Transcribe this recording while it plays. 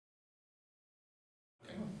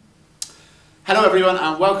Hello everyone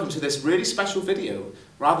and welcome to this really special video.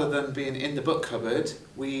 Rather than being in the book cupboard,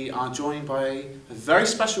 we are joined by a very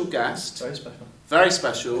special guest. Very special. Very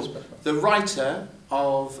special. Very special. The writer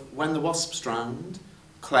of When the Wasps Drowned,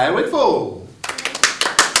 Clare Wigfall.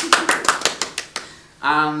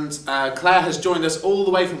 And Clare has joined us all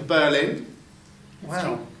the way from Berlin.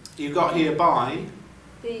 Wow. You got here by?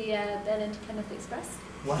 The Berlin to Plymouth Express.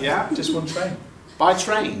 Wow. Yeah. Just one train. By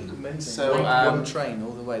train. Amazing. So, one train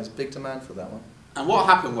all the way. There's a big demand for that one. And what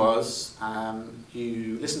happened was,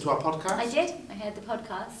 you listened to our podcast? I did. I heard the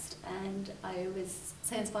podcast and I was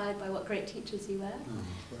so inspired by what great teachers you were.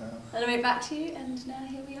 Oh. Wow. And I went back to you and now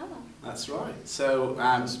here we are. That's right. So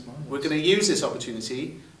we're going to use this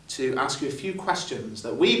opportunity to ask you a few questions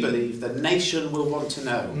that we believe the nation will want to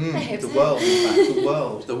know. The world, in fact, the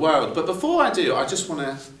world. The world. But before I do, I just want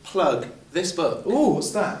to plug this book. Ooh,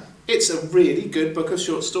 what's that? It's a really good book of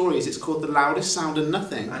short stories. It's called The Loudest Sound and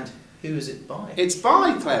Nothing. And who is it by? It's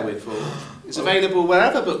by Clare Wigfall. It's available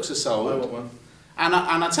wherever books are sold. I want one. And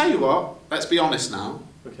I tell you what, let's be honest now.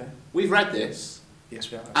 Okay. We've read this.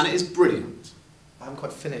 Yes, we have. And it is brilliant. I haven't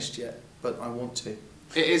quite finished yet, but I want to.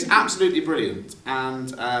 It is absolutely brilliant.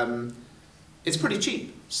 And it's pretty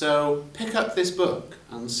cheap. So pick up this book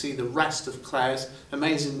and see the rest of Clare's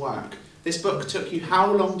amazing work. This book took you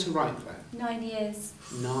how long to write, Clare? 9 years.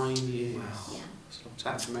 9 years. Wow. Yeah.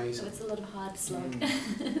 That's So amazing. it's a lot of hard slog.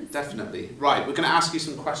 Definitely. Right, we're going to ask you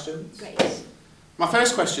some questions. Great. My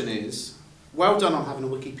first question is, well done on having a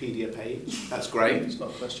Wikipedia page. That's great. It's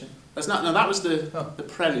not a question. That's not, no, that was the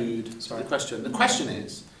prelude to Sorry. the question. The question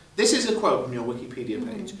is, this is a quote from your Wikipedia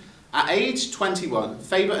page. At age 21,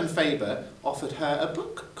 Faber and Faber offered her a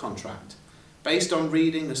book contract based on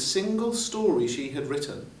reading a single story she had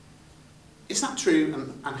written. Is that true,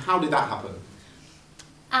 and how did that happen?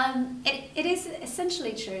 It is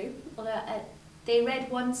essentially true, although they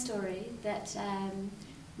read one story that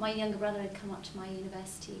my younger brother had come up to my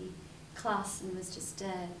university class and was just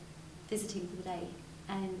visiting for the day,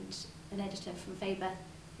 and an editor from Faber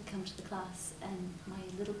had come to the class and my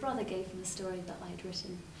little brother gave him a story that I had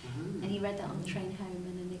written. And he read that on the train home,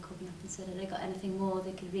 and then they called me up and said, had they got anything more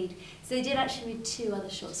they could read? So they did actually read 2 other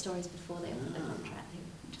short stories before they offered the contract. They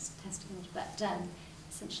were just testing it, but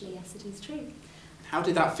essentially, yes, it is true. How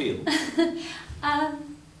did that feel?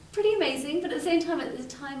 Pretty amazing, but at the same time,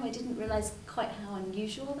 I didn't realise quite how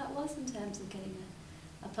unusual that was in terms of getting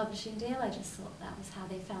a publishing deal. I just thought that was how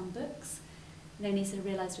they found books. And only sort of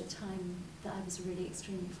realised with time that I was really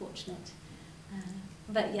extremely fortunate.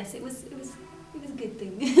 But yes, it was a good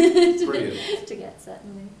thing to get,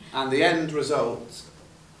 certainly. And the end result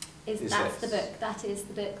that's the book. That is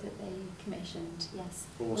the book that they commissioned, yes.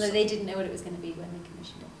 Awesome. Although they didn't know what it was going to be when they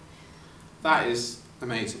commissioned it. That is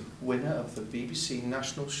amazing. Winner of the BBC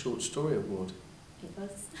National Short Story Award. It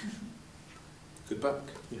was. Good book.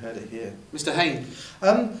 You heard it here. Mr. Hain.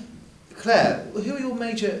 Clare, who are your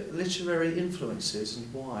major literary influences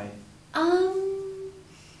and why?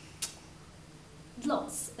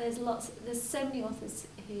 Lots. There's so many authors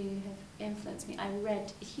who have influenced me. I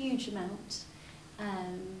read a huge amount.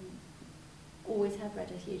 Always have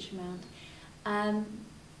read a huge amount.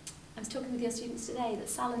 I was talking with your students today that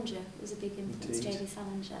Salinger was a big influence, J.D.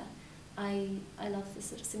 Salinger. I love the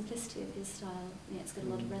sort of simplicity of his style. It's got a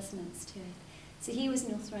lot of resonance to it. So he was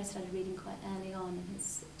an author I started reading quite early on, and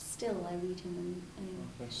still I read him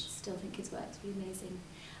and still think his work's really amazing.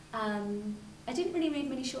 I didn't really read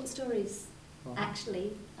many short stories,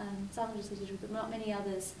 actually. Salinger's I did, but not many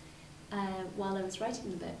others while I was writing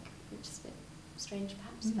the book, which is a bit strange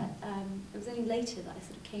perhaps, but it was only later that I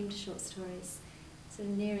sort of came to short stories, sort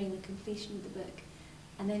of nearing the completion of the book,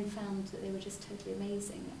 and then found that they were just totally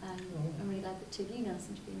amazing. I'm really glad that two of you now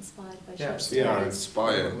seem to be inspired by short stories. We are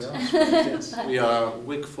inspired. We are inspired, yes. We are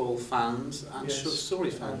Wigfall fans and Yes. short story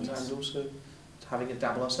fans. And also having a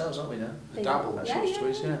dabble ourselves, aren't we now? A dabble. At short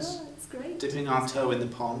stories, yes. Oh, that's great. Dipping our toe in the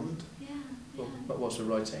pond. Yeah. But what's the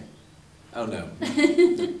writing? Oh no.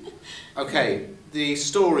 Okay, the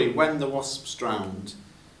story When the Wasps Drowned.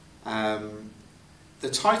 The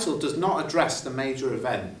title does not address the major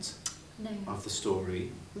event of the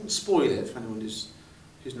story. I won't spoil it for anyone who's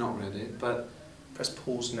not read it, but Press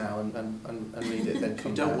pause now and read it, then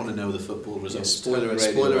come you don't back. want to know the football results. Spoiler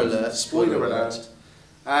alert. Spoiler alert.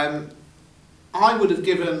 I would have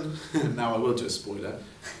given, now I will do a spoiler,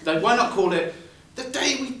 why not call it The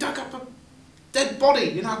Day We Dug Up a Dead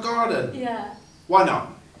Body in Our Garden? Yeah. Why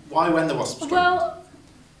not? Why When the Wasps Drowned? Well,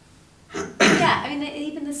 yeah, I mean,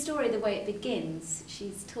 even the story, the way it begins,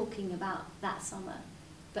 she's talking about that summer,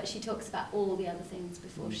 but she talks about all the other things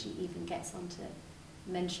before she even gets on to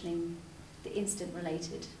mentioning the incident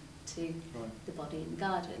related to the body in the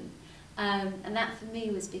garden. And that for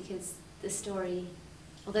me was because the story,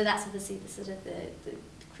 although that's obviously the sort of the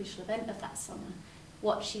crucial event of that summer,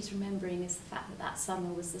 what she's remembering is the fact that that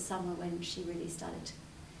summer was the summer when she really started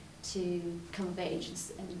to come of age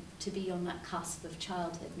and to be on that cusp of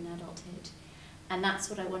childhood and adulthood. And that's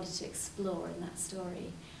what I wanted to explore in that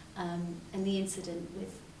story. And the incident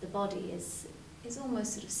with the body is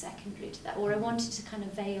almost sort of secondary to that, or I wanted to kind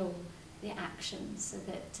of veil the action so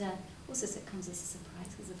that also so it comes as a surprise,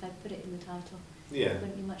 because if I put it in the title, it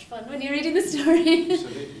wouldn't be much fun when you're reading the story.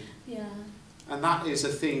 Absolutely. Yeah. And that is a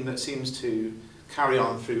theme that seems to carry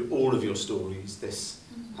on through all of your stories, this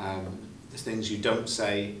the things you don't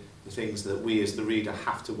say, the things that we as the reader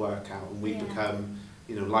have to work out, and we become,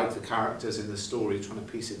 you know, like the characters in the story, trying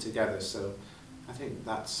to piece it together. So I think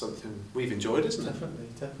that's something we've enjoyed, isn't it? Definitely,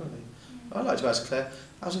 definitely. I'd like to ask Claire,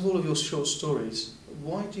 out of all of your short stories,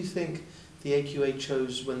 why do you think the AQA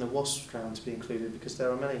chose When the Wasps Drowned to be included? Because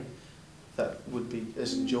there are many that would be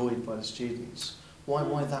as enjoyed by the students. Why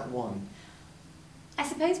that one? I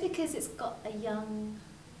suppose because it's got a young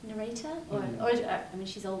narrator, or I mean,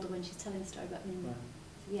 she's older when she's telling the story, but I mean,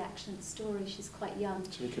 for the action of the story, she's quite young.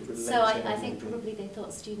 So, we could relate so to I think probably they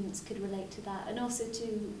thought students could relate to that, and also to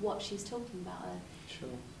what she's talking about.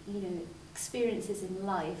 Sure. You know, experiences in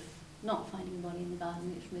life, not finding a body in the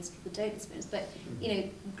garden, which most people don't experience, but you know,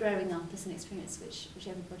 growing up is an experience which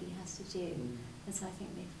everybody has to do, and so I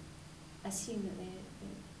think they assume that they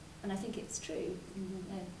and I think it's true.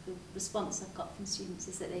 The response I've got from students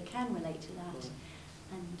is that they can relate to that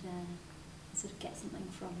and sort of get something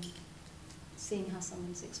from seeing how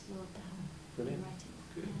someone's explored that in writing.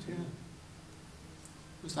 Good, yeah.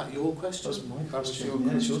 Was that your question? That was my That was question. your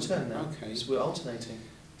Yeah, it's question. your turn now. Okay. So we're alternating.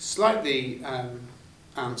 Slightly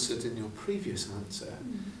answered in your previous answer,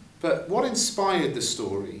 but what inspired the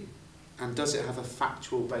story, and does it have a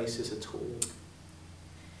factual basis at all?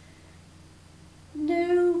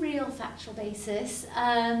 No real factual basis,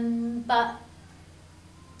 but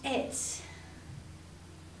it's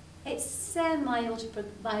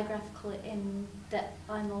semi-autobiographical in that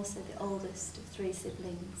I'm also the oldest of 3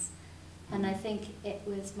 siblings, and I think it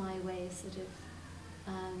was my way of sort of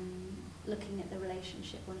looking at the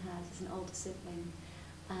relationship one has as an older sibling.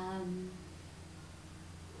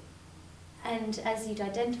 And as you'd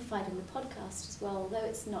identified in the podcast as well, although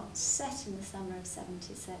it's not set in the summer of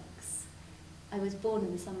 76, I was born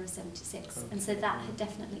in the summer of 76, and so that had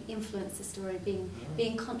definitely influenced the story,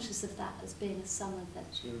 being conscious of that as being a summer that,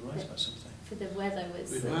 so you were right about something. for the weather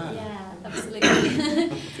was, Wow. yeah, absolutely.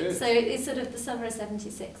 Good. So it's sort of the summer of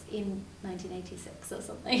 76 in 1986 or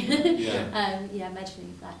something. Imagining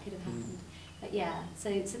if that could have happened. But yeah, so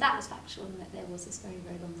that was factual, and that there was this very,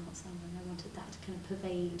 very long hot summer, and I wanted that to kind of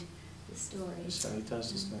pervade the story. So it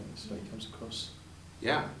does, doesn't it? So it comes across.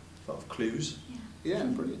 Yeah. A lot of clues. Yeah,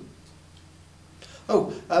 brilliant.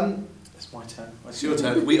 Oh, it's my turn. It's your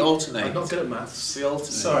turn. We alternate. I'm not good at maths. We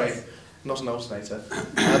alternate. Sorry, not an alternator.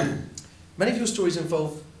 Many of your stories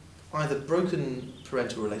involve either broken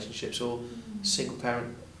parental relationships or single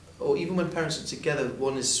parent, or even when parents are together,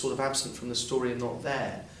 one is sort of absent from the story and not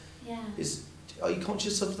there. Yeah. Are you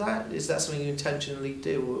conscious of that? Is that something you intentionally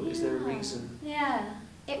do, or is there a reason? Yeah,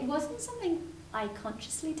 it wasn't something I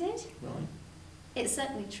consciously did. Right. It's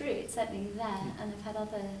certainly true. It's certainly there, and I've had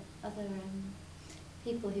other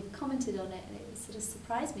people who've commented on it, and it sort of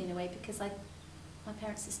surprised me in a way, because my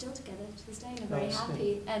parents are still together to this day and are very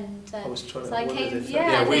happy. And I was trying so to I wonder came, if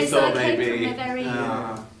we so I thought came maybe from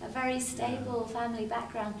a very stable family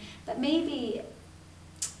background. But maybe,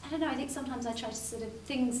 I don't know, I think sometimes I try to sort of,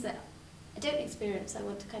 things that I don't experience, I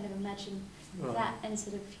want to kind of imagine that and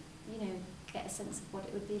sort of, you know, get a sense of what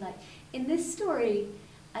it would be like. In this story,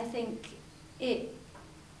 I think it's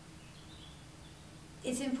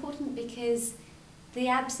important because the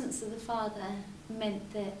absence of the father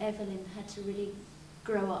meant that Evelyn had to really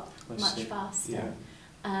grow up much faster. Yeah.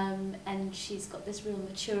 And she's got this real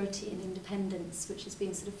maturity and independence which has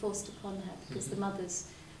been sort of forced upon her because the mother's,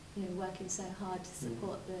 you know, working so hard to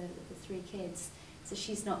support the 3 kids, so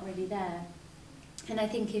she's not really there. And I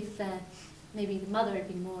think if maybe the mother had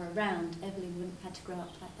been more around, Evelyn wouldn't have had to grow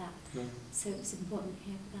up like that. Yeah. So it was important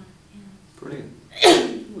here for that. Yeah. Brilliant.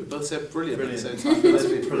 We both said brilliant. At the same time. Let's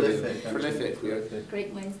be prolific. Prolific.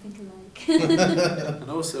 Great minds think alike. And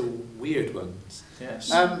also weird ones.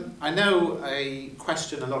 Yes. I know a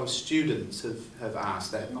question a lot of students have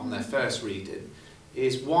asked on their first reading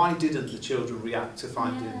is, why didn't the children react to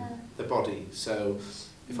finding the body? So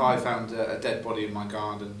if I found a dead body in my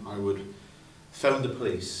garden, I would phone the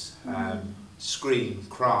police, scream,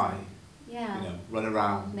 cry, you know, run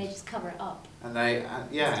around. And they just cover it up. And they,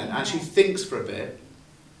 and she thinks for a bit,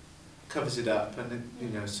 covers it up,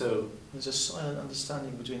 and so there's a silent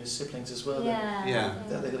understanding between the siblings as well. Yeah.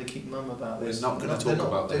 That they're going to keep mum about this. We're not going to talk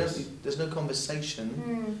about this. There's no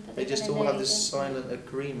conversation. They just all have this silent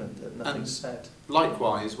agreement that nothing's said.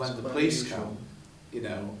 Likewise, when the police unusual.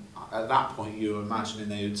 come, at that point you're imagining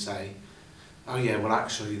they would say, oh yeah, well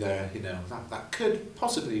actually that could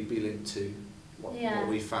possibly be linked to what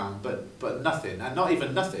we found, but nothing, and not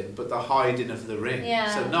even nothing, but the hiding of the ring.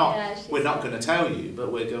 We're not going to tell you,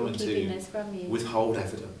 but we're going to withhold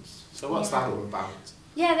evidence. So what's that all about?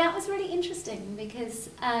 Yeah, that was really interesting because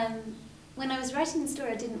when I was writing the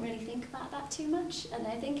story, I didn't really think about that too much, and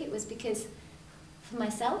I think it was because for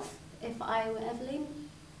myself, if I were Evelyn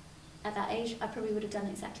at that age, I probably would have done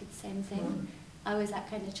exactly the same thing. I was that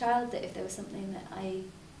kind of child that if there was something that I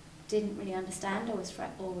didn't really understand or was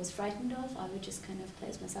frightened of, I would just kind of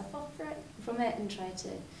close myself off from it and try to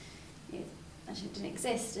imagine it didn't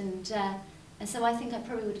exist. And so I think I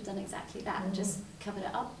probably would have done exactly that and just covered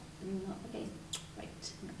it up and thought, okay,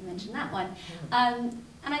 right, I'm not going to mention that one.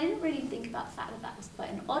 And I didn't really think about the fact that that was quite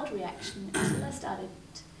an odd reaction until I started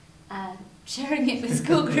sharing it with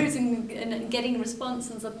school groups and getting a response,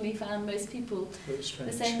 and suddenly found most people were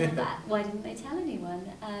saying, well, that, why didn't they tell anyone?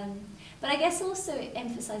 But I guess also it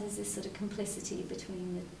emphasises this sort of complicity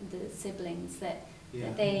between the siblings, that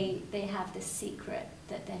they have this secret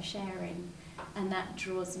that they're sharing, and that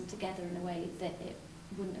draws them together in a way that it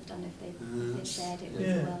wouldn't have done if they shared it with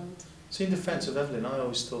the world. So in defence of Evelyn, I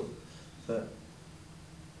always thought that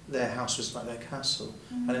their house was like their castle,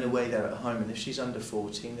 and in a way they're at home, and if she's under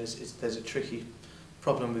 14, there's a tricky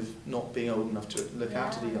problem with not being old enough to look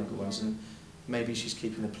after the younger ones, and maybe she's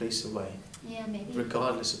keeping the police away,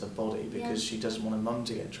 regardless of the body, because she doesn't want her mum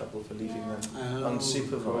to get in trouble for leaving them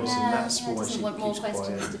unsupervised, and that's why she keeps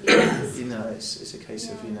quiet. It's a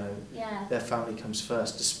case of their family comes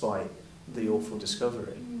first, despite the awful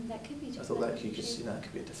discovery. That could be. I thought that could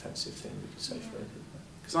be a defensive thing we could say for her.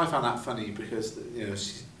 Because I found that funny because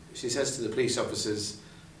she says to the police officers,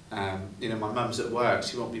 my mum's at work,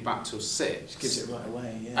 she won't be back till 6. She gives it right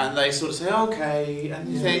away, And they sort of say, okay,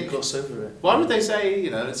 and you think, gloss over it. Why would they say,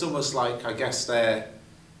 it's almost like, I guess their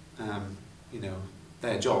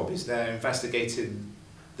job is they're investigating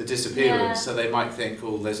the disappearance, so they might think,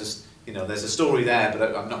 oh, there's a story there,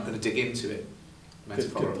 but I'm not going to dig into it.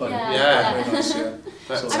 Good point. Very nice,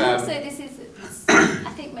 But, and also this is,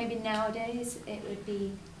 I think maybe nowadays it would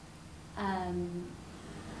be,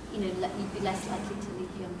 you'd be less likely to leave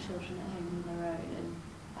young children at home on their own, and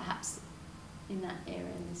perhaps in that era,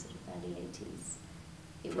 in the sort of early 80s,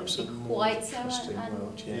 it perhaps wouldn't be quite so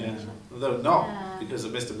Although not because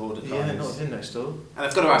of Mr. Mordecai. Yeah, not him next door. And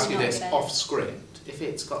I've got to ask you this, off script, if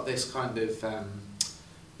it's got this kind of,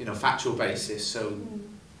 factual basis, so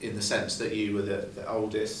in the sense that you were the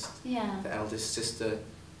oldest, the eldest sister,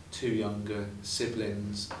 2 younger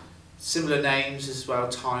siblings, similar names as well,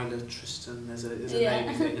 Tyler, Tristan, there's a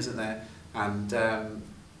naming thing, isn't there? And,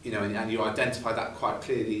 and you identify that quite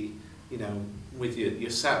clearly, with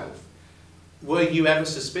yourself. Were you ever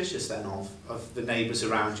suspicious then of the neighbours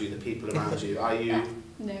around you, the people around you? Are you?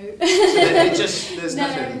 No. So there's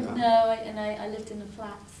nothing in that? No, I lived in a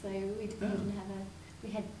flat, so we didn't have we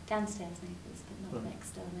had downstairs neighbours, but not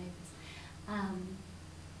next door neighbours.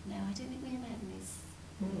 No, I don't think we ever had these.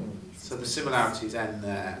 So the similarities end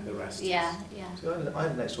there, the rest. Yeah. So I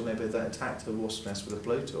had a next door neighbour that attacked a wasp nest with a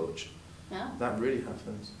blowtorch. Oh. That really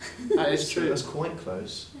happens. That is true. So that's quite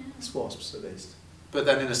close. It's wasps at least. But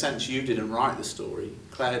then in a sense you didn't write the story,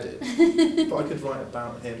 Claire did. But I could write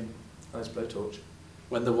about him and his blowtorch.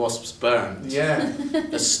 When the wasps burned. Yeah.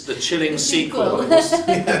 The chilling sequel.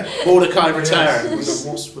 Mordecai returns. When the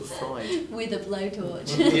wasps were fried. With a blowtorch.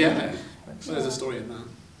 So there's a story in that.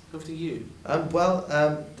 Over to you.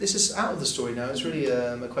 This is out of the story now. It's really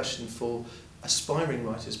a question for aspiring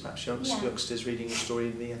writers, perhaps youngsters reading a story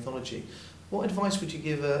in the anthology. What advice would you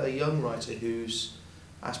give a young writer whose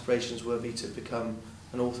aspirations were to become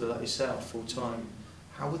an author like yourself full time?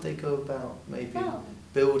 How would they go about maybe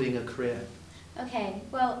building a career? Okay,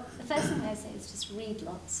 well, the first thing I say is just read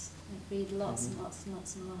lots. Read lots and lots and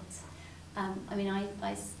lots and lots.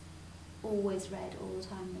 I always read all the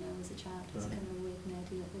time when I was a child. I was kind of a weird,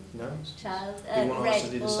 nerdy little child.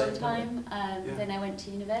 Read all the time. Then I went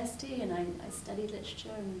to university and I studied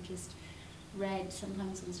literature and just read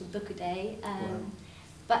sometimes almost a book a day.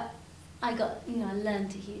 But I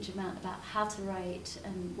learned a huge amount about how to write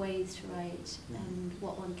and ways to write and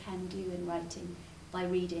what one can do in writing by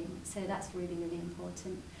reading. So that's really, really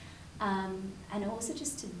important. And also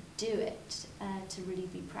just to do it, to really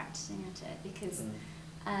be practicing at it, because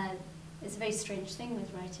it's a very strange thing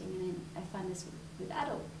with writing, and I find this with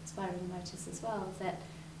adult aspiring writers as well, that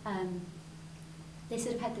they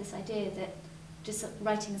sort of had this idea that just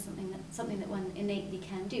writing is something that one innately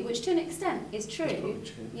can do, which to an extent is true.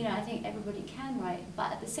 True. You know, I think everybody can write,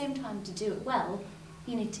 but at the same time, to do it well,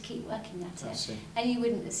 you need to keep working at it. And you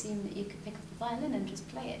wouldn't assume that you could pick up the violin and just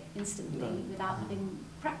play it instantly without having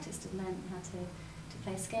practiced and learned how to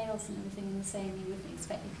play scales and everything in the same. You wouldn't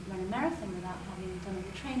expect you could run a marathon without having done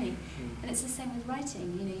all the training. And it's the same with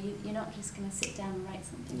writing. You know, you're not just going to sit down and write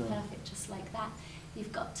something perfect just like that.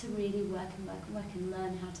 You've got to really work and work and work and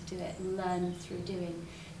learn how to do it and learn through doing.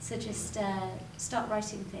 So just start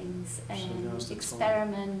writing things and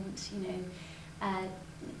experiment, you know.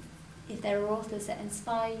 If there are authors that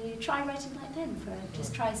inspire you, try writing like them.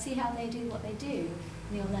 Just try, see how they do what they do,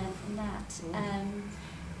 and you'll learn from that.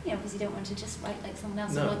 You know, because you don't want to just write like someone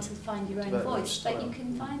else, you want to find your own voice, but you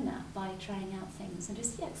can find that by trying out things and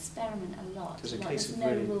just experiment a lot. There's a case of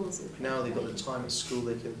really, now they've got the time at school,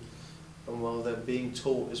 they can, and while they're being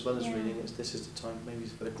taught as well as reading, this is the time maybe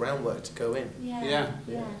for the groundwork to go in. Yeah,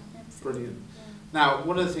 absolutely. Brilliant. Now,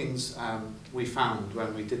 one of the things we found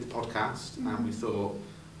when we did the podcast, and we thought,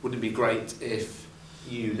 wouldn't it be great if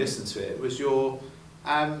you listened to it, was you're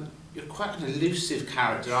quite an elusive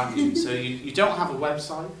character, aren't you? So you don't have a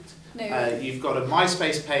website. No. You've got a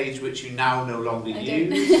MySpace page which you now no longer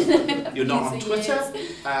use. You're not on Twitter.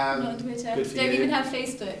 Not on Twitter. Don't even have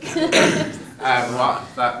Facebook.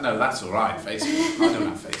 No, that's all right. Facebook. I don't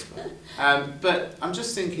have Facebook. But I'm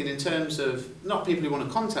just thinking in terms of not people who want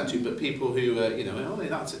to contact you, but people who you know,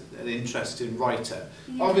 that's an interesting writer.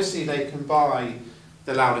 Yeah. Obviously, they can buy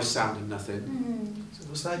The Loudest Sound of Nothing.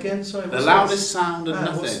 What's that again? Sorry. The Loudest Sound of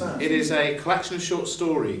Nothing. It is a collection of short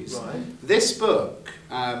stories. Right. This book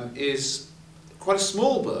is quite a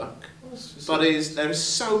small book, but there is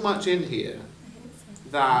so much in here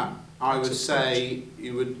that I would say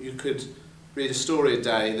you could read a story a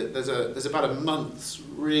day. That there's about a month's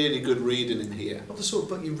really good reading in here. Not the sort of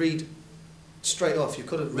book you read straight off. You've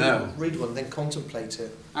got to read one and then contemplate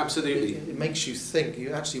it. Absolutely. It makes you think.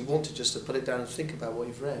 You actually wanted just to put it down and think about what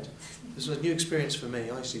you've read. This was a new experience for me.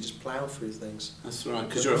 I used to just plough through things. That's right,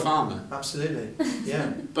 because you're a farmer. Absolutely,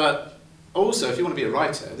 yeah. But also, if you want to be a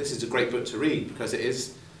writer, this is a great book to read because it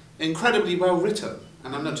is incredibly well written.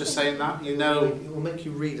 And I'm not just saying that, you know. It will make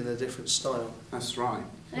you read in a different style. That's right.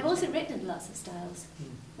 And I've also written in lots of styles,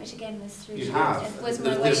 which again was through. You have.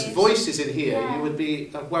 There's voices in here. Yeah. You would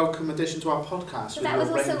be a welcome addition to our podcast. But that was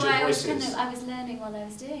also why I was learning while I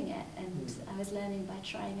was doing it, and I was learning by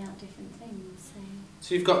trying out different things.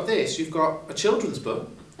 So you've got this. You've got a children's book.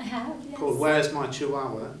 I have. Yes. Called Where's My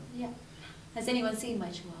Chihuahua? Yeah. Has anyone seen my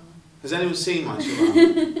Chihuahua? Has anyone seen my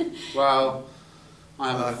Chihuahua? Well, I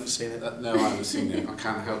haven't seen it. No, I haven't seen it. I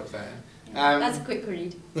can't help there. That's a quick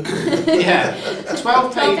read. Yeah,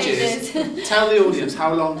 12 pages. Tell the audience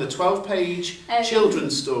how long the 12-page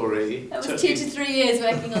children's story That was 2 to 3 years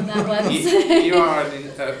working on that one. You are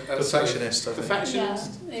a perfectionist.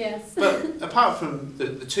 Perfectionist. Yeah, yes. But apart from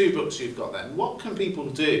the 2 books you've got then, what can people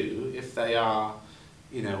do if they are,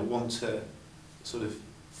 you know, want to sort of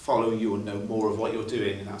follow you and know more of what you're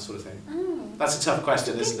doing and that sort of thing? Oh, that's a tough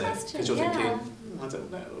question, isn't it? Because you're thinking, I don't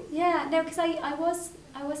know. Yeah, no, because I was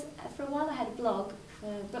for a while I had a blog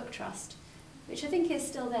for Book Trust, which I think is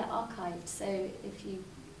still there archived. So if you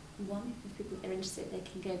want, if people are interested, they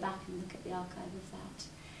can go back and look at the archive of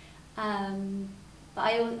that. But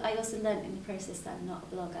I also learnt in the process that I'm not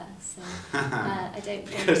a blogger, so I don't.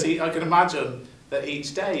 Because I can imagine that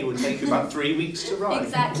each day would take about 3 weeks to write.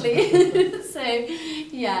 Exactly. So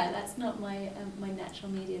yeah, that's not my my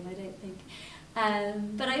natural medium, I don't think.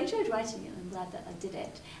 But I enjoyed writing it. I'm glad that I did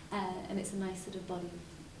it, and it's a nice sort of body of,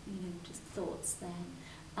 you know, just thoughts there.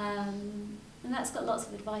 And that's got lots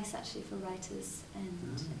of advice actually for writers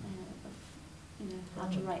and of, you know, how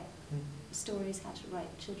to write stories, how to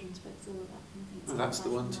write children's books, all of that kind of thing. Oh, that's the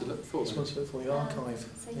one to look for. That's one to look for, the archive.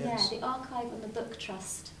 So yeah, the archive on the Book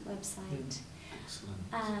Trust website.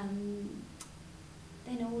 Excellent.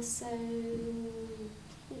 Then also, I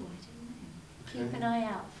don't know. Keep an eye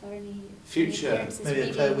out for any future. Maybe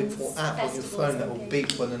a Clare Wigfall app on your phone that will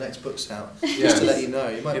beep when the next book's out, yes. Just to let you know.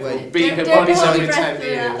 You might wait. Beep it every 10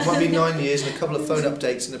 years. It might be 9 years and a couple of phone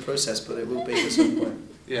updates in the process, but it will beep at some point.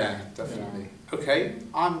 Yeah, definitely. Yeah. Okay,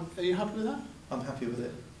 are you happy with that? I'm happy with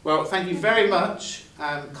it. Well, thank you very much,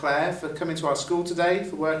 Claire, for coming to our school today,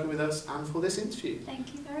 for working with us, and for this interview.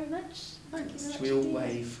 Thank you very much. Thanks. Should we all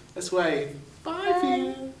wave? Let's wave. Bye,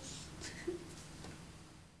 viewers.